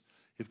against us?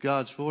 If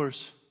God's for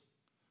us,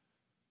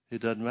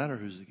 it doesn't matter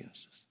who's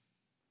against us.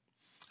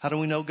 How do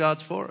we know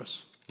God's for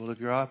us? Well, if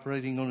you're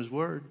operating on his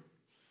word,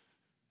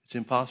 it's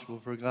impossible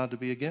for God to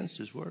be against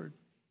his word.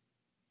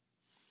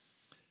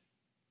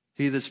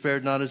 He that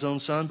spared not his own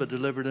son, but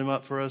delivered him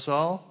up for us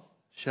all,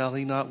 shall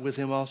he not with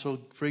him also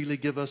freely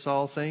give us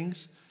all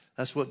things?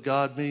 That's what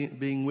God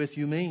being with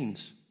you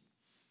means.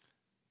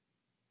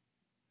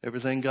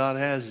 Everything God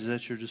has is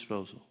at your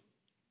disposal.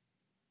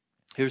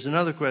 Here's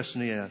another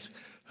question he asked.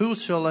 Who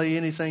shall lay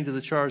anything to the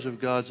charge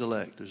of God's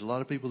elect? There's a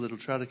lot of people that will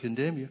try to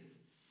condemn you.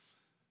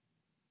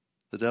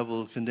 The devil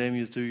will condemn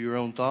you through your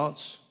own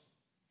thoughts,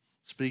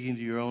 speaking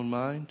to your own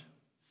mind.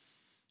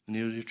 And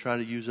he'll try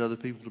to use other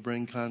people to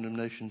bring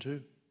condemnation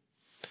too.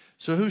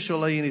 So who shall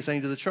lay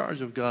anything to the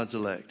charge of God's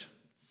elect?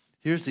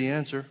 Here's the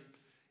answer.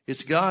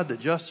 It's God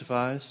that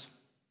justifies.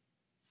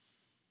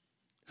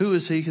 Who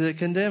is he that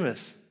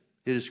condemneth?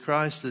 It is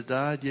Christ that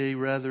died, yea,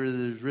 rather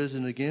that is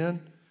risen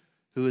again,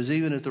 who is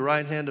even at the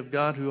right hand of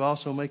God, who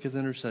also maketh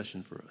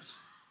intercession for us.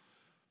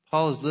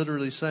 Paul is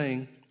literally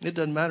saying, it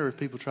doesn't matter if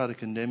people try to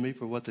condemn me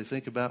for what they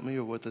think about me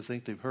or what they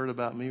think they've heard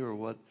about me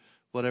or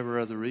whatever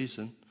other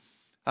reason.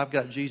 I've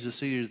got Jesus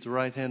seated at the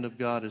right hand of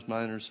God as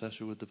my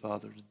intercessor with the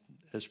Father,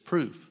 as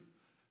proof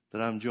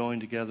that I'm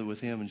joined together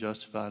with him and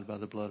justified by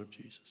the blood of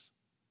Jesus.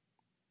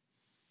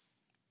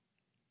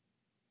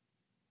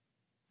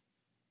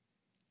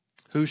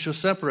 Who shall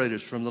separate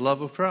us from the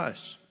love of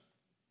Christ?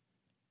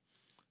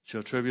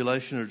 Shall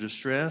tribulation or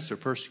distress or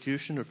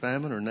persecution or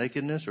famine or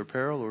nakedness or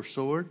peril or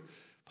sword?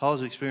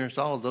 Paul's experienced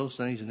all of those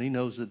things, and he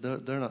knows that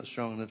they're not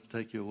strong enough to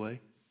take you away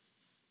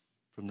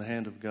from the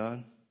hand of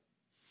God.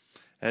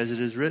 As it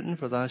is written,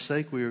 for thy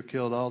sake we are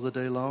killed all the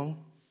day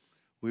long.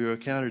 We are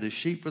accounted as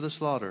sheep for the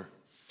slaughter.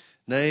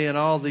 Nay, in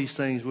all these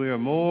things we are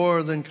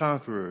more than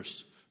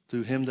conquerors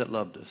through him that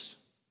loved us.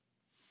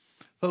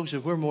 Folks,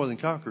 if we're more than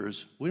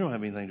conquerors, we don't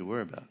have anything to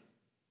worry about.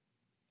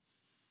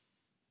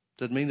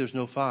 Doesn't mean there's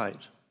no fight.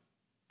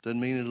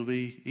 Doesn't mean it'll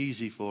be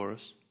easy for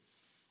us.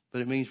 But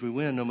it means we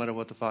win no matter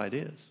what the fight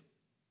is.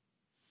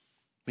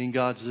 It means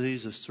God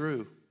sees us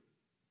through.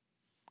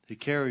 He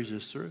carries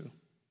us through.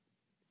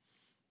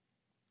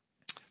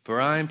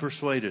 For I am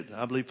persuaded.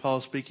 I believe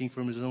Paul's speaking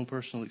from his own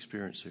personal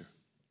experience here.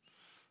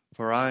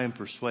 For I am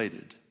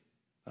persuaded.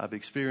 I've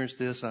experienced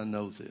this. I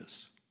know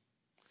this.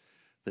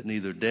 That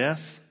neither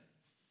death,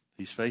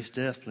 he's faced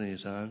death plenty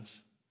of times,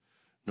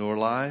 nor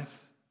life,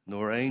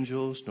 nor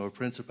angels, nor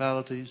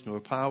principalities, nor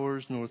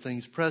powers, nor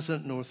things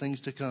present, nor things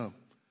to come,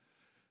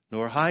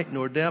 nor height,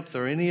 nor depth,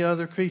 or any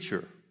other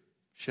creature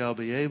shall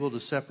be able to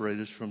separate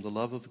us from the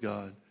love of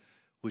God,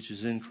 which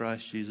is in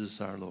Christ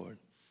Jesus our Lord.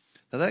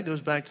 Now that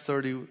goes back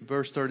to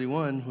verse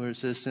 31, where it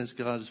says, since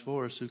God is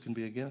for us, who can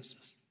be against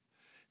us?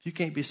 If you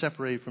can't be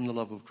separated from the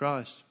love of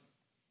Christ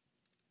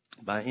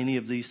by any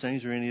of these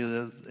things or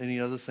any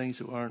other things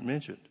that aren't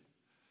mentioned,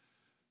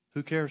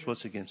 who cares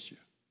what's against you?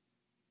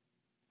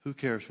 Who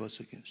cares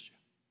what's against you?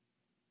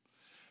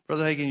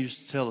 Brother Hagin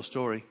used to tell a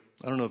story.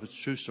 I don't know if it's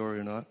a true story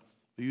or not.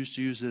 But he used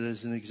to use it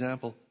as an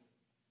example.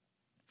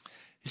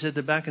 He said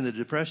that back in the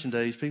Depression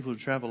days, people would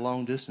travel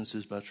long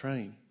distances by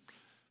train.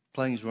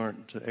 Planes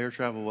weren't, air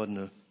travel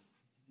wasn't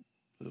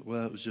it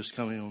was just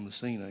coming on the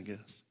scene, I guess.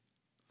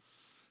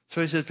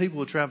 So he said people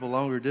would travel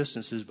longer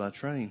distances by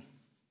train.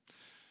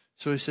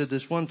 So he said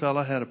this one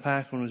fella had a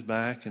pack on his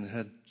back and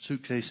had a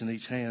suitcase in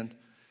each hand.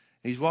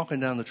 He's walking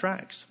down the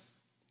tracks.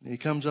 He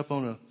comes up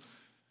on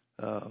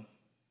a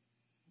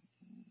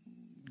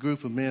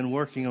group of men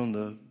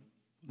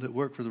that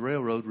work for the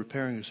railroad,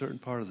 repairing a certain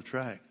part of the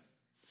track.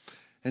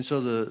 And so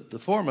the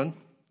foreman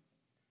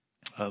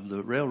of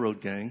the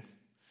railroad gang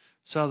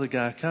saw the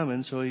guy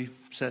coming, so he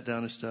sat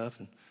down his stuff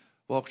and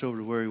walked over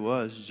to where he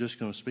was. He was just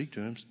going to speak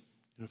to him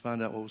and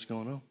find out what was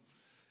going on.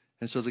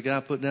 And so the guy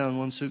put down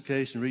one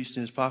suitcase and reached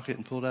in his pocket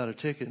and pulled out a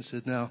ticket and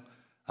said, now,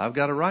 I've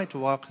got a right to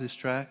walk this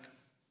track.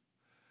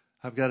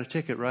 I've got a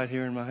ticket right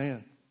here in my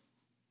hand.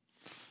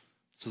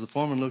 So the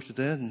foreman looked at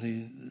that and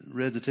he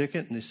read the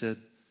ticket and he said,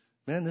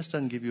 man, this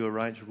doesn't give you a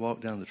right to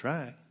walk down the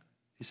track.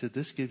 He said,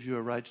 this gives you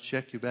a right to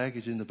check your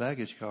baggage in the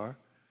baggage car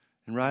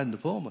and ride in the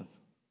Pullman.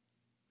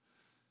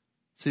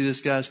 See,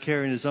 this guy's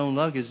carrying his own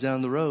luggage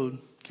down the road,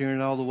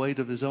 carrying all the weight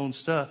of his own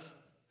stuff,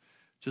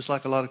 just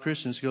like a lot of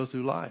Christians go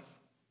through life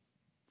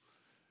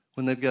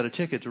when they've got a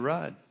ticket to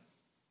ride.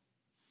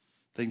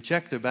 They can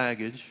check their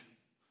baggage,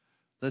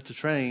 let the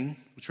train,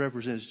 which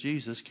represents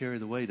Jesus, carry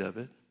the weight of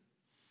it,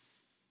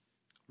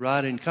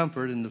 ride in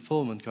comfort in the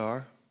Pullman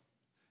car,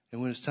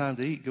 and when it's time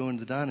to eat, go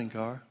into the dining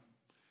car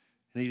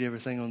and eat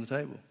everything on the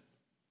table.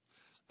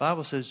 The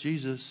Bible says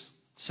Jesus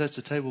sets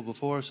a table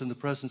before us in the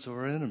presence of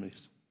our enemies.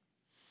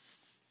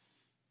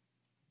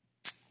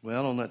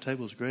 Well, on that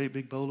table is a great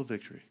big bowl of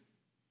victory.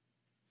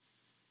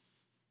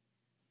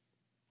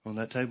 On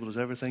that table is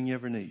everything you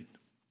ever need.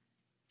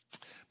 The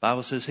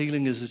Bible says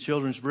healing is the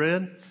children's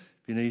bread.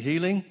 If you need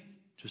healing,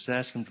 just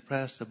ask them to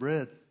pass the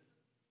bread.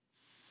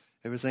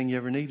 Everything you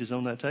ever need is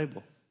on that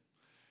table.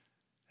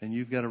 And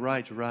you've got a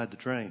right to ride the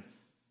train.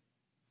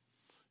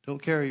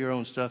 Don't carry your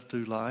own stuff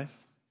through life.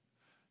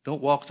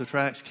 Don't walk the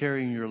tracks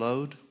carrying your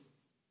load.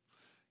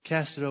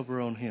 Cast it over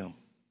on him.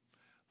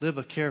 Live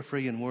a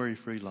carefree and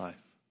worry-free life,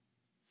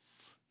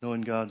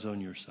 knowing God's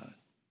on your side.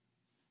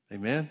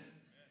 Amen?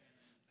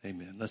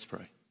 Amen. Let's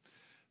pray.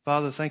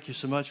 Father, thank you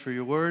so much for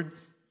your word.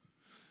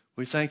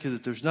 We thank you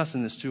that there's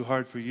nothing that's too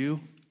hard for you.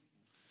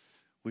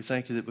 We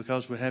thank you that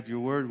because we have your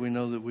word, we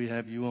know that we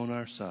have you on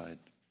our side.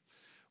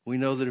 We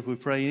know that if we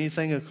pray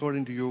anything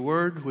according to your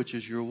word, which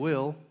is your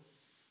will,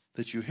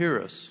 that you hear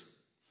us.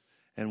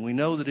 And we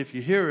know that if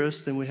you hear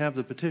us, then we have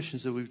the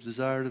petitions that we've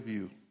desired of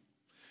you.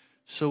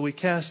 So we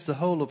cast the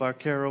whole of our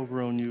care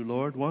over on you,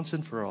 Lord, once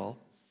and for all.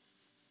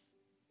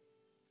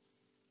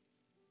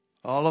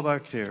 All of our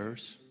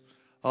cares,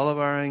 all of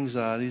our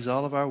anxieties,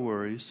 all of our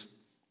worries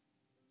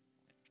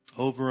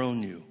over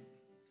on you.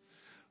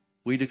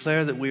 We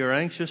declare that we are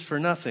anxious for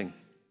nothing,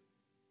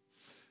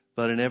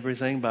 but in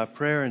everything by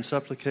prayer and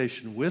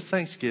supplication with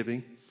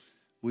thanksgiving,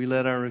 we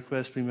let our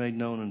requests be made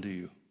known unto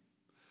you.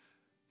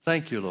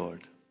 Thank you,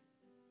 Lord.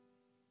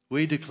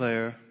 We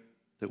declare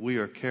that we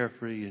are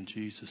carefree in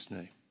Jesus'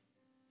 name.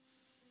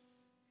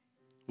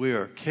 We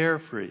are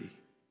carefree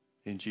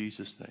in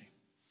Jesus' name.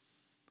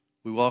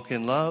 We walk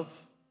in love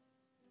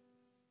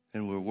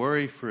and we're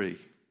worry-free.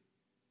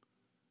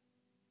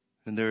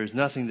 And there is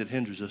nothing that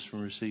hinders us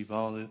from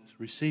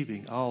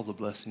receiving all the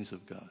blessings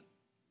of God.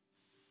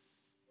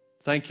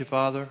 Thank you,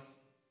 Father,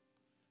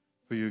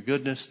 for your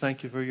goodness.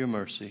 Thank you for your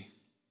mercy.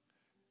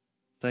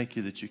 Thank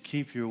you that you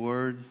keep your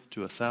word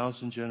to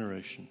 1,000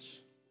 generations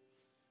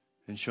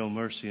and show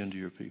mercy unto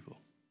your people.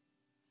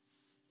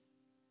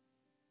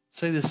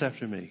 Say this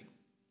after me.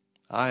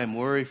 I am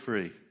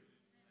worry-free.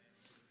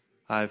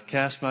 I have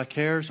cast my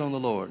cares on the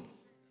Lord.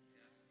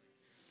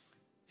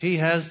 He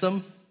has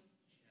them,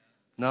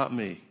 not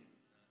me.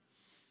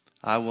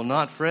 I will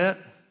not fret.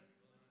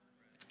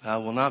 I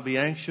will not be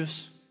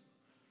anxious.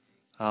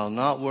 I'll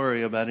not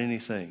worry about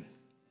anything.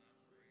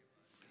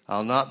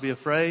 I'll not be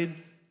afraid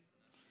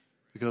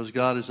because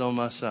God is on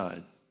my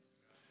side.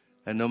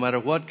 And no matter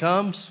what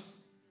comes,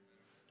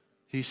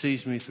 He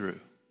sees me through.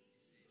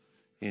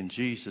 In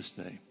Jesus'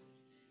 name,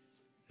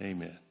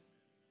 amen.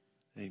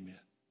 Amen.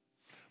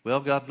 Well,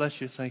 God bless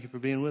you. Thank you for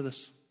being with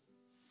us.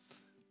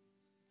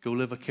 Go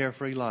live a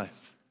carefree life.